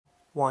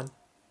1.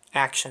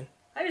 Action.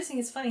 I just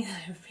think it's funny that I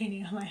have a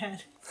painting on my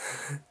head.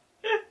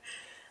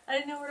 I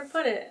didn't know where to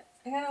put it.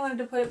 I kind of wanted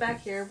to put it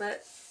back here,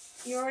 but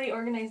you already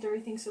organized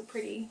everything so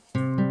pretty.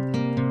 I'm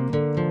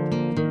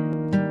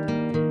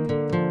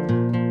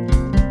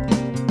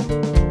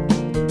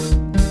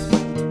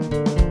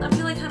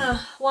feeling kind of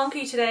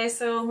wonky today,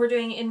 so we're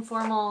doing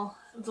informal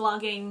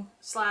vlogging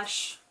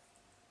slash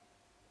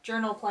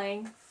journal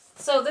playing.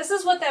 So this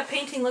is what that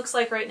painting looks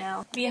like right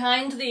now.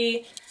 Behind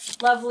the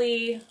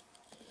lovely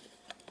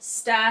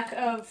stack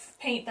of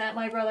paint that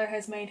my brother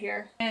has made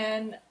here.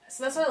 And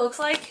so that's what it looks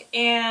like,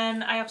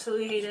 and I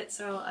absolutely hate it,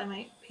 so I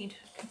might paint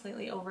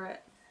completely over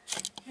it.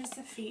 Here's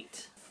the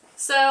feet.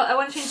 So I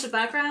want to change the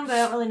background, but I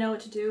don't really know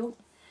what to do.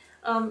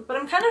 But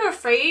I'm kind of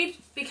afraid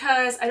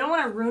because I don't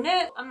want to ruin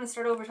it. I'm going to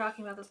start over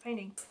talking about this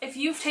painting. If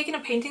you've taken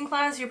a painting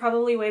class, you're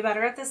probably way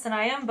better at this than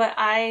I am, but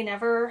I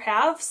never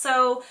have.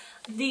 So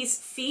these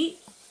feet,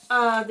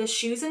 the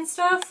shoes and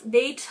stuff,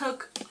 they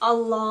took a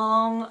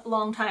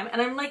long time.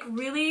 And I'm like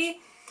really,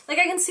 like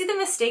I can see the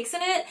mistakes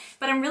in it,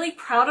 but I'm really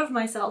proud of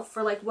myself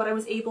for like what I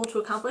was able to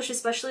accomplish,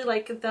 especially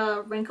like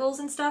the wrinkles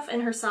and stuff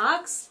in her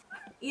socks.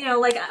 You know,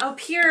 like up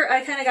here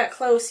I kind of got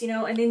close, you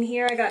know, and in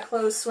here I got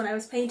close when I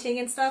was painting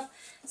and stuff.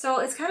 So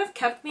it's kind of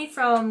kept me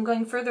from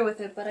going further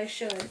with it, but I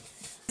should.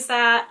 Is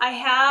that I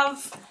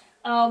have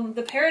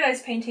the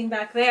Paradise painting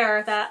back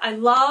there that I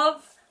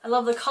love. I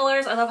love the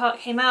colors. I love how it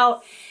came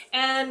out.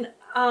 And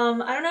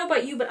I don't know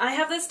about you, but I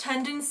have this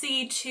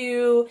tendency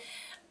to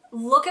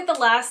look at the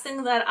last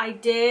thing that I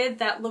did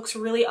that looks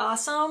really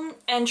awesome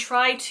and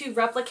try to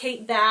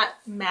replicate that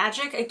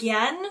magic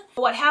again.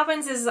 What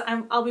happens is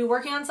I'll be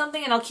working on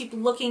something and I'll keep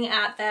looking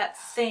at that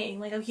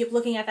thing. Like I'll keep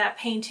looking at that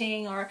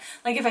painting, or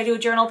like if I do a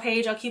journal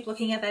page, I'll keep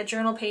looking at that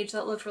journal page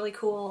that looked really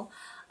cool.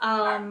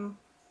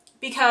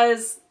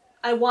 Because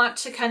I want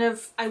to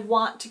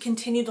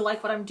continue to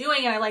like what I'm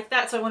doing, and I like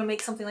that, so I want to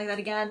make something like that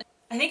again.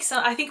 I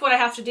think what I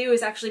have to do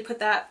is actually put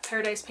that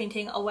Paradise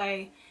painting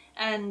away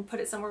and put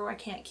it somewhere where I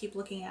can't keep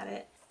looking at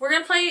it. We're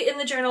gonna play in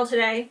the journal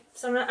today,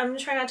 so I'm gonna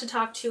try not to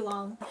talk too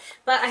long.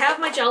 But I have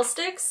my gel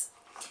sticks,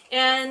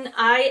 and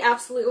I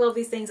absolutely love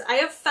these things. I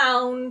have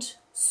found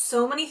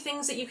so many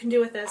things that you can do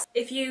with this.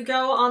 If you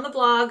go on the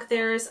blog,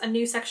 there's a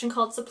new section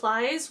called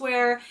supplies,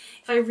 where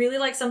if I really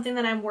like something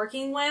that I'm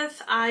working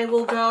with, I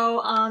will go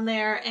on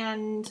there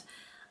and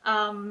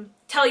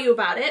tell you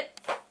about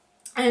it.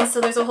 And so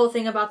there's a whole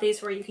thing about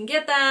these where you can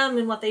get them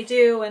and what they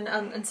do,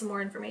 and some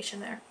more information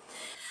there.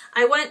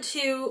 I went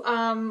to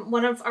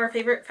one of our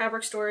favorite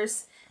fabric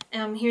stores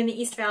here in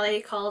the East Valley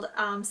called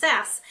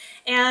SAS,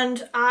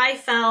 and I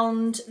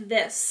found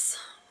this.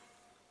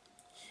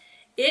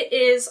 It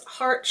is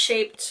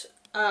heart-shaped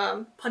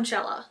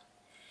punchella,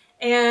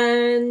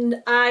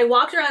 and I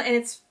walked around, and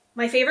it's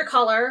my favorite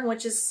color,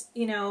 which is,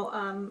 you know,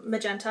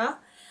 magenta.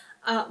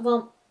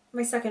 Well,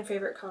 my second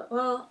favorite color.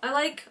 Well, I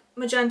like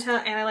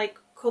magenta and I like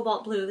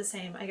cobalt blue the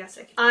same, I guess.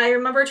 I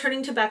remember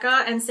turning to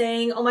Becca and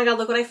saying, "Oh my god,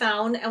 look what I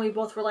found," and we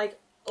both were like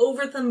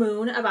over the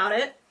moon about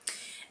it.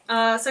 So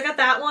I got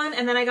that one,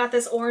 and then I got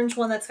this orange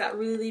one that's got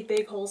really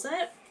big holes in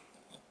it.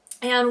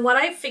 And what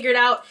I figured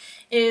out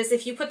is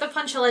if you put the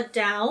punchella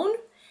down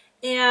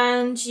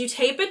and you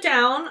tape it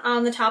down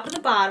on the top and the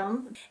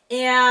bottom,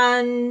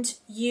 and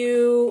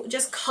you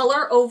just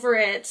color over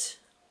it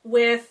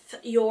with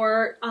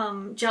your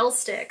gel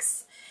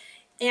sticks,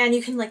 and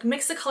you can like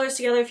mix the colors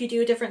together if you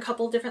do a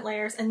couple different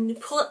layers, and you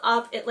pull it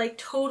up, it like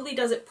totally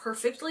does it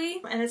perfectly.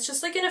 And it's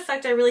just like an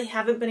effect I really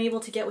haven't been able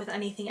to get with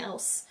anything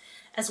else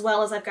as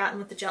well as I've gotten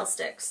with the gel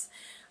sticks.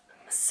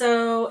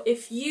 So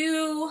if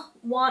you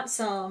want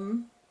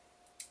some,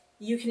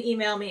 you can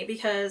email me,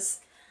 because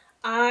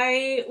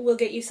I will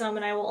get you some,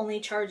 and I will only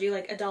charge you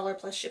like $1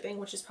 plus shipping,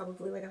 which is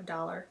probably like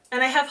 $1.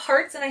 And I have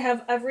hearts, and I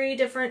have every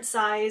different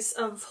size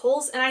of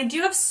holes, and I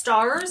do have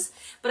stars,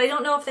 but I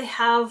don't know if they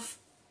have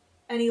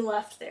any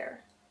left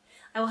there.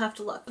 I will have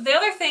to look. The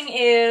other thing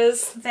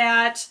is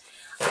that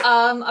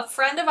a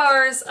friend of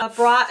ours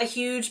brought a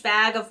huge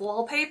bag of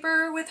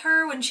wallpaper with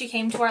her when she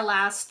came to our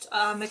last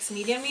mixed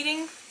media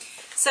meeting.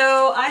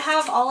 So I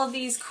have all of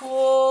these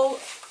cool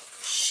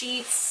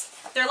sheets.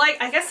 They're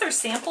like, I guess they're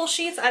sample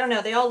sheets. I don't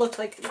know. They all looked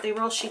like they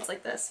were all sheets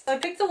like this. So I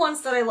picked the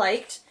ones that I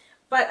liked,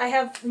 but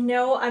I've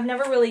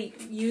never really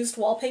used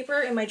wallpaper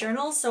in my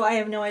journals, so I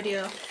have no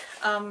idea.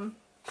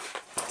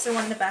 Is there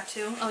one in the back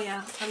too? Oh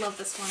yeah, I love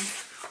this one.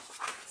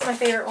 It's my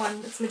favorite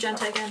one. It's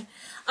magenta again.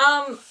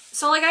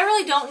 So like I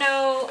really don't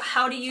know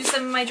how to use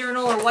them in my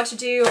journal, or what to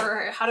do,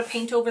 or how to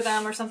paint over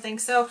them or something.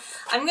 So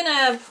I'm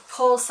gonna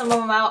pull some of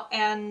them out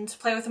and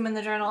play with them in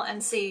the journal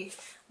and see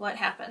what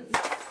happens.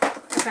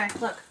 Okay,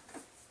 look.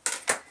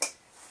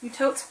 You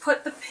totes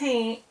put the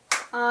paint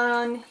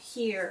on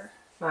here.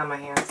 Not on my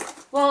hands.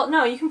 Well,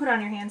 no, you can put it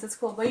on your hands. It's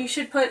cool. But you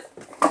should put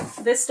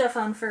this stuff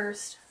on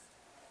first.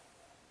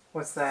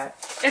 What's that?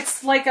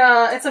 It's like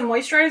it's a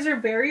moisturizer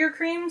barrier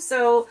cream.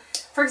 So,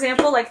 for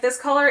example, like this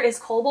color is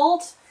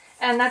cobalt,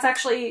 and that's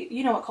actually,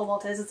 you know what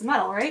cobalt is. It's a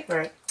metal, right?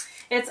 Right.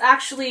 It's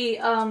actually,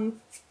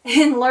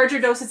 in larger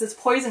doses, it's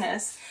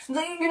poisonous.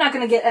 You're not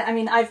going to get, I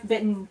mean, I've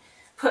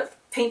put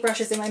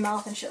paintbrushes in my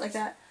mouth and shit like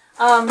that.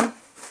 Oh,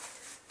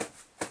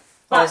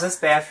 is this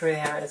bad for me to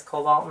have this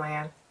cobalt in my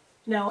hand?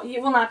 No,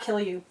 it will not kill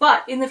you.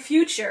 But in the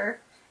future,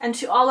 and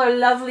to all our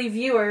lovely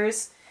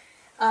viewers,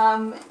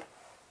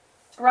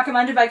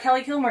 recommended by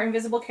Kelly Kilmer,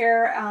 Invisible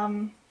Care,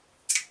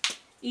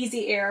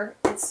 Easy Air.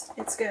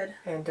 It's good.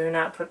 And do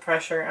not put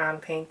pressure on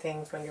paint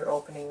things when you're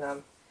opening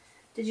them.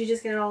 Did you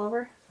just get it all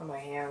over? On my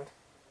hand.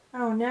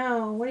 Oh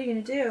no, what are you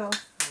gonna do?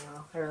 I don't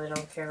know. I really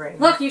don't care right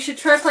now. Look, you should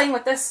try playing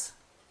with this.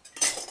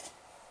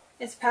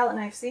 It's a palette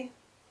knife, see?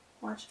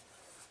 Watch.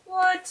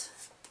 What?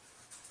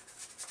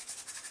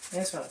 I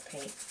just want to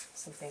paint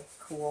something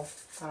cool.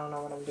 I don't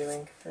know what I'm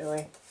doing,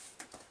 really.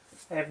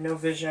 I have no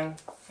vision.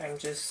 I'm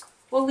just...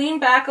 Well, lean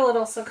back a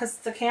little because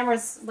the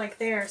camera's like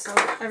there, so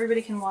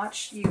everybody can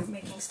watch you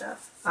making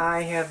stuff.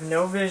 I have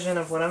no vision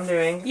of what I'm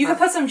doing. You could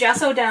put some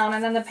gesso down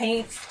and then the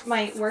paint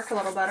might work a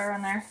little better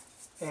on there.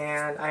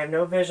 And I have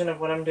no vision of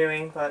what I'm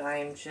doing, but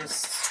I'm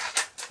just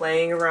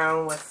playing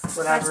around with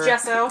whatever.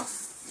 That's gesso.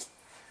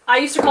 I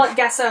used to call it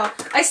gesso.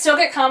 I still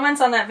get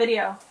comments on that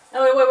video.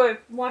 Oh, wait.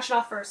 Wash it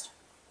off first.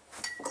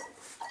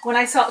 When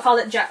I called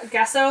it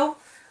gesso,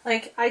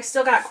 like, I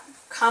still got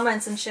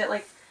comments and shit,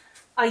 like,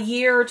 a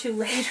year or two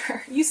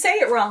later. You say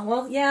it wrong.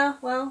 Well, yeah,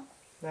 well.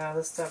 No,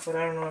 this stuff, but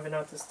I don't even know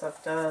what this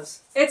stuff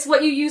does. It's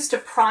what you use to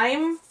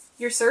prime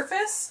your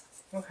surface.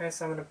 Okay,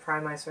 so I'm going to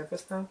prime my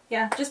surface now?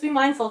 Yeah, just be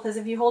mindful, because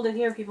if you hold it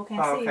here, people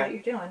can't see what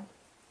you're doing.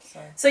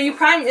 Sorry. So you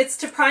prime, it's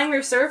to prime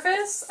your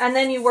surface, and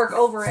then you work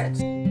over it.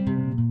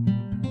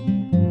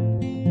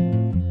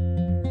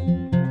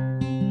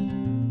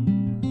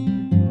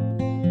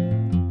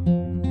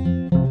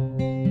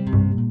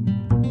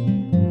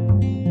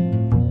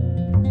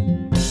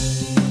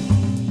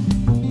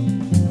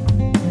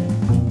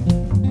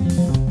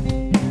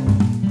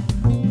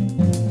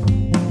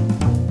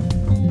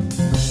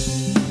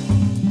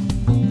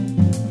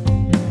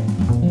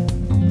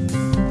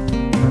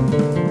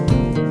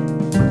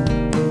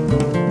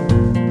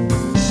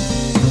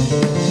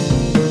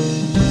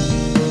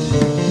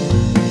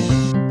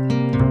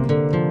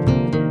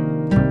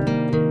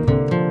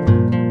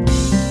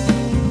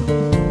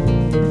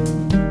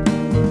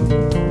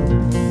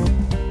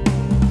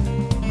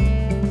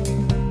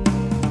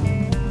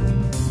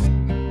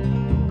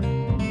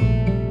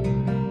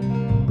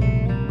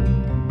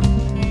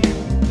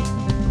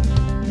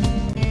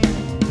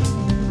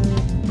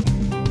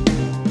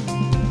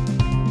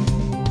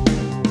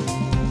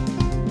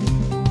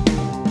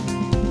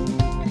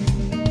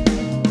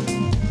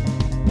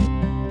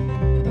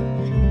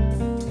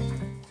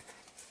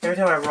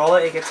 Every time I roll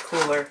it, it gets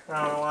cooler.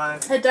 I don't know why.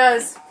 It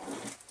does.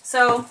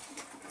 So,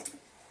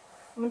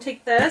 I'm going to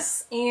take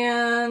this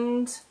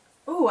and...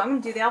 Ooh, I'm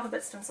going to do the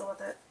alphabet stencil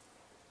with it.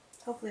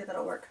 Hopefully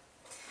that'll work.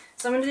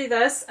 So I'm going to do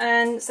this,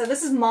 and so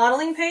this is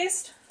modeling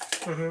paste.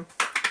 Mm-hmm.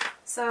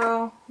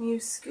 So, you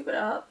scoop it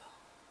up,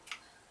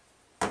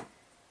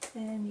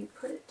 and you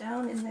put it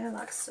down in there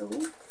like so.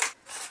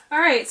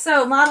 Alright,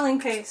 so modeling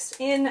paste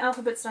in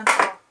alphabet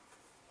stencil.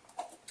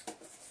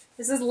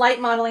 This is light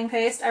modeling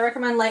paste. I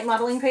recommend light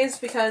modeling paste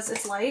because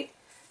it's light.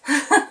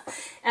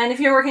 And if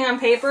you're working on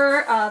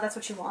paper, that's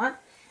what you want.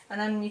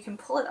 And then you can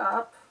pull it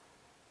up,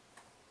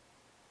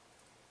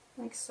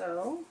 like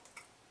so.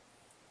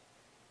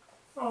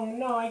 Oh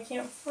no, I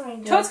can't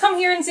find it. Toads, come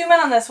here and zoom in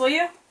on this, will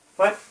you?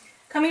 What?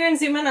 Come here and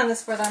zoom in on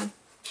this for them.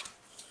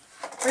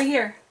 Right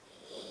here.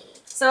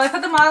 So I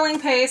put the modeling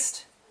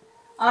paste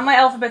on my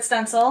alphabet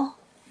stencil,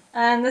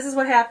 and this is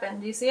what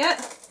happened. Do you see it?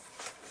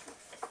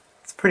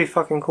 It's pretty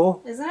fucking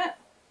cool. Isn't it?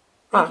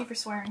 Thank you for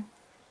swearing.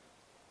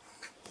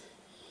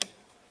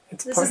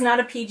 This is not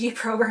a PG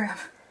program.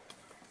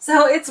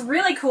 So it's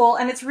really cool,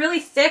 and it's really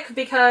thick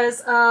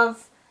because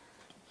of,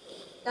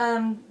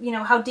 you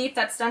know, how deep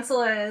that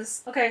stencil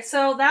is. Okay,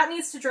 so that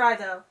needs to dry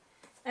though.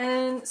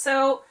 And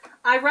so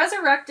I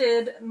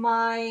resurrected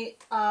my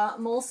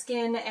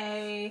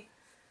Moleskine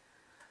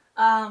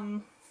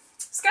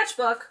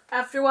sketchbook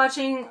after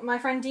watching my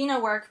friend Dina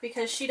work,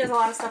 because she does a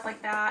lot of stuff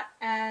like that,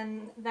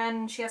 and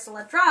then she has to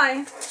let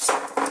dry.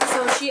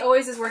 So she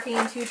always is working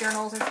in 2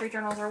 journals or 3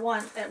 journals or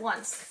one at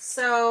once.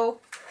 So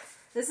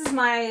this is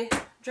my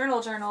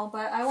journal,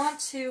 but I want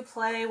to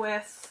play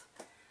with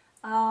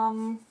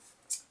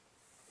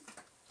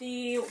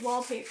the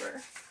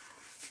wallpaper.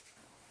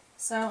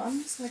 So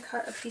I'm just going to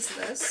cut a piece of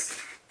this.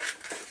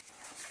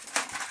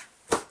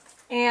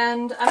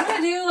 And I'm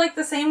going to do like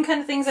the same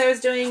kind of things I was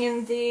doing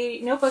in the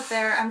notebook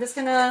there. I'm just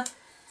going to,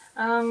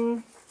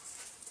 I'm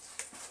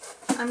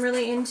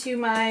really into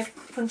my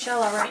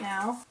Puncella right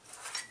now.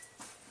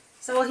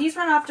 So while he's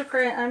run off to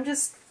print, I'm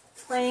just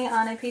playing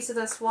on a piece of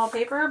this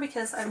wallpaper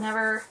because I've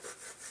never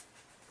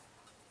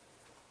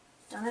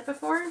done it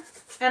before.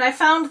 And I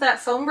found that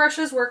foam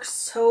brushes work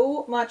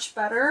so much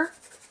better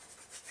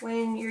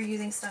when you're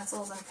using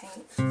stencils and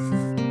paint.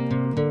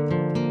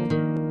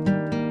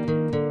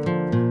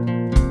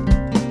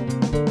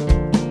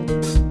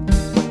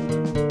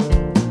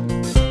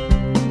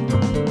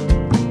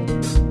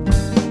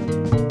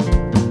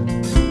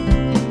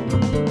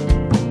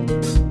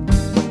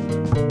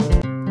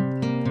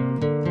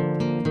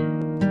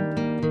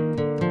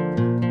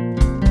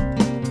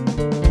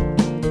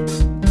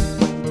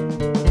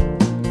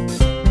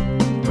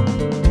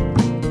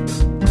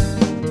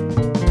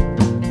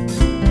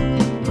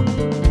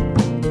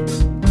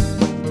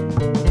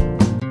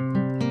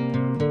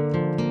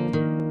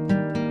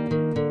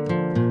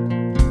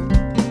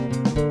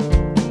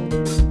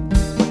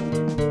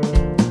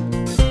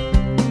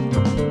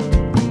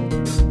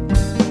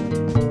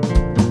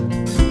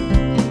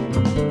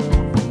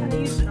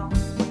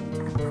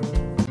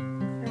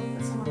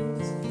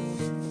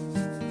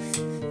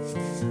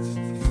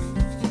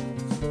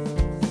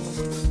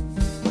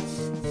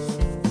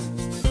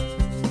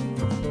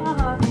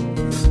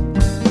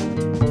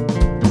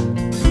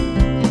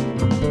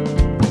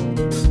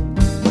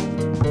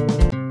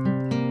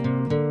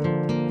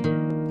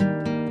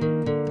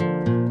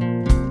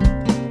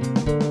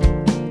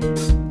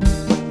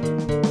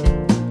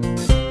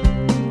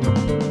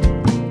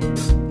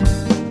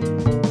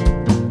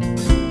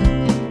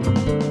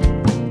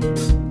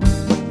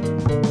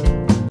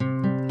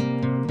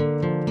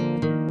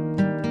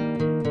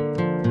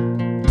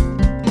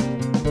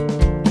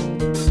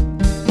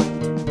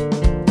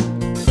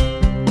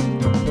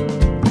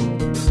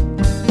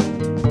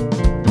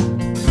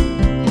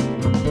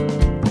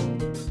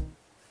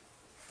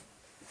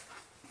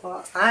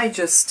 Well, I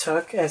just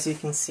took, as you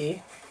can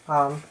see,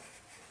 I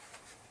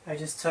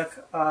just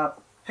took a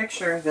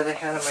picture that I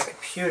had on my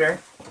computer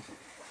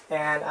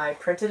and I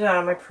printed it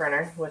on my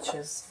printer, which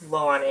is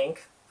low on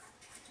ink,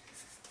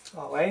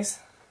 always.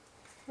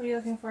 What are you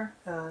looking for?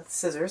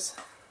 Scissors.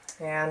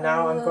 And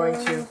now I'm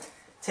going to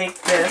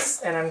take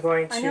this and I'm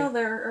going to... I know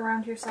they're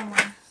around here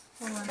somewhere.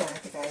 Hold on. Yeah, I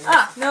think I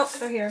Ah, nope,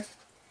 they're here.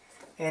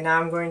 And now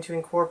I'm going to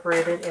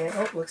incorporate it in...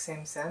 Oh, look,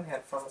 Sam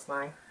had fun with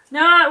mine.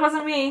 No, it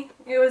wasn't me.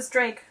 It was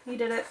Drake. He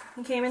did it.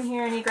 He came in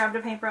here and he grabbed a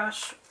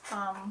paintbrush.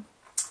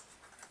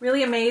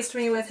 Really amazed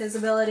me with his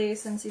ability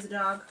since he's a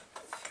dog.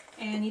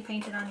 And he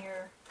painted on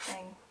your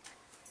thing.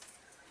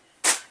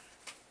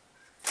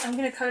 I'm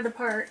going to cut it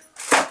apart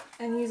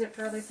and use it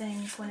for other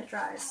things when it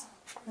dries.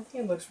 I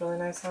think it looks really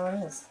nice how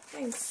it is.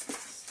 Thanks.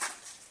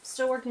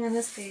 Still working on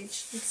this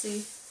page. Let's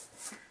see.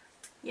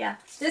 Yeah,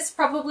 this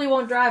probably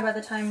won't dry by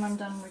the time I'm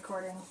done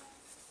recording.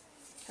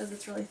 Because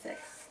it's really thick.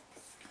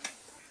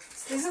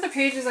 So these are the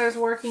pages I was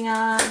working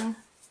on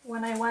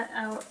when I went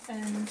out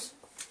and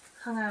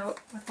hung out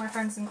with my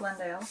friends in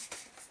Glendale.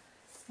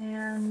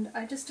 And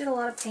I just did a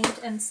lot of paint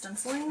and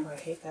stenciling. Oh, I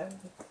hate that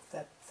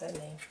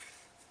name.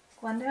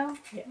 Glendale?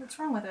 Yeah. What's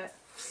wrong with it?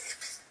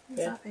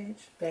 What's that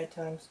page? Bad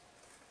times.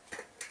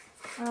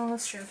 Oh,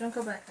 that's true. Don't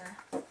go back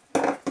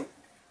there.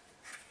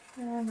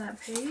 And that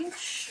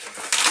page.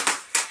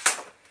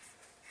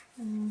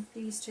 And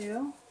these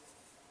two.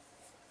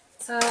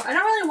 So I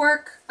don't really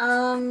work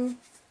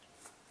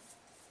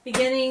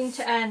beginning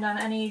to end on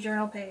any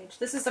journal page.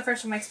 This is the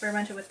first time I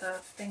experimented with the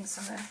things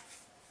on the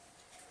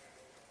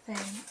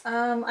thing.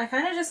 I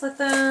kind of just let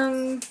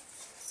them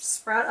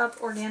sprout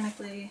up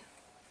organically,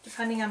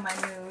 depending on my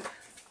mood.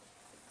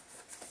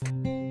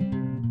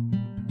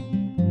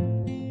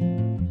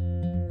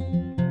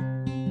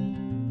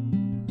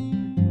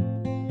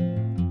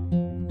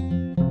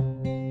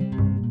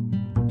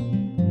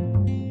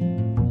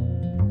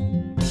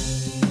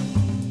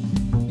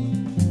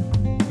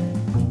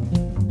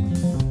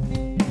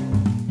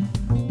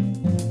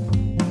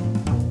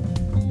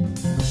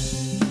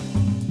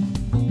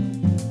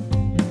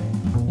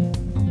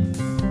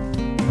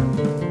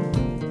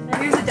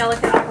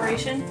 Delicate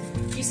operation.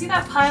 Do you see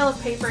that pile of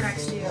paper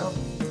next to you?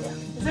 Yeah.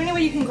 Is there any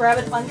way you can grab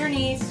it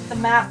underneath the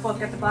map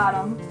book at the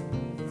bottom?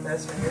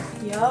 That's right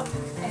here. Yep.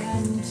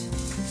 And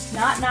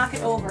not knock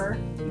it over.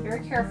 Be very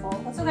careful.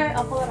 That's okay.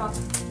 I'll pull it off.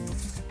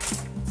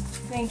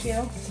 Thank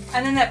you.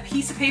 And then that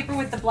piece of paper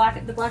with the black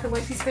and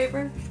white piece of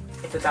paper.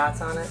 With the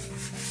dots on it.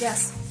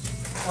 Yes.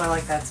 Oh, I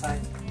like that side.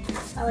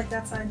 I like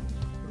that side.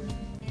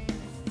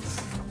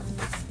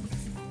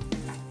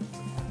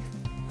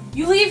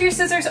 You leave your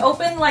scissors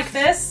open like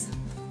this?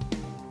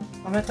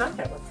 I'm not done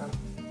yet with them.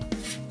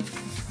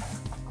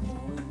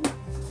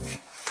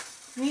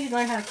 You need to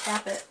learn how to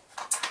cap it.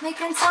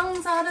 Making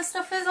songs out of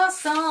stuff is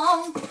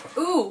awesome.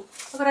 Ooh,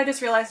 look what I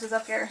just realized is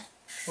up here.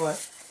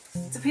 What?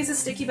 It's a piece of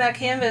sticky back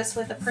canvas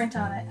with a print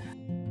on it.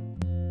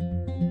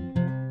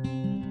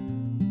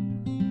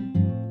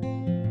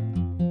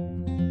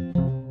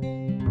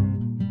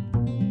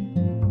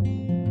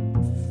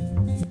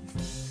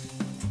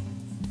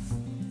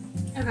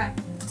 Okay.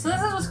 So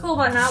this is what's cool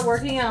about not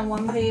working on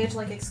one page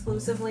like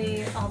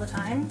exclusively all the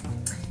time,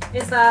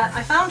 is that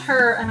I found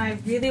her and I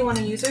really want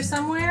to use her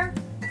somewhere,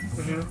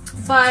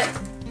 but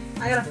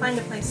I gotta find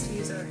a place to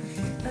use her.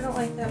 I don't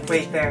like that.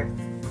 Wait, there.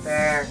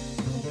 There.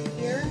 Like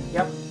here?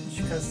 Yep,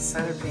 she becomes the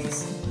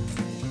centerpiece.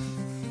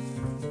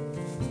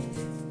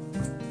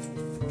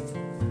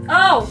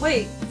 Oh,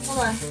 wait,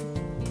 hold on.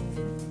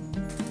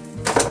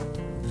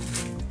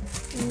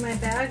 In my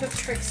bag of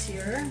tricks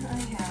here, I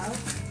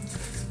have...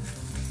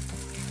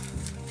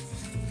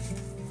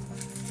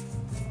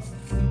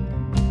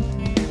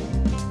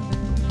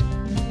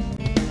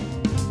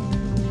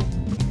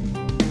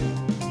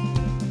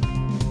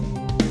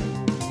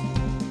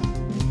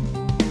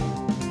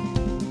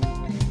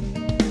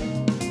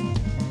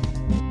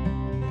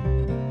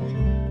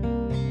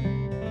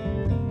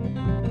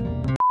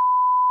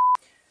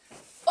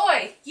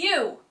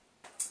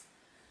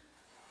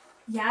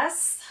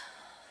 Yes?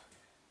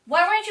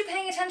 Why weren't you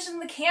paying attention to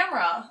the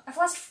camera? I've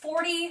lost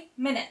 40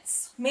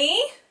 minutes.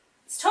 Me?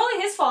 It's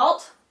totally his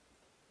fault.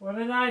 What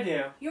did I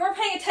do? You weren't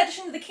paying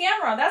attention to the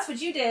camera. That's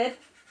what you did.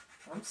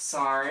 I'm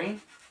sorry.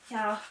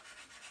 Yeah.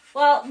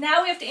 Well,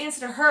 now we have to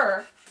answer to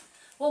her.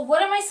 Well,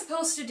 what am I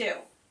supposed to do?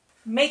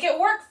 Make it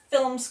work,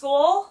 film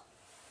school.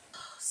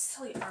 Oh,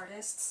 silly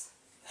artists.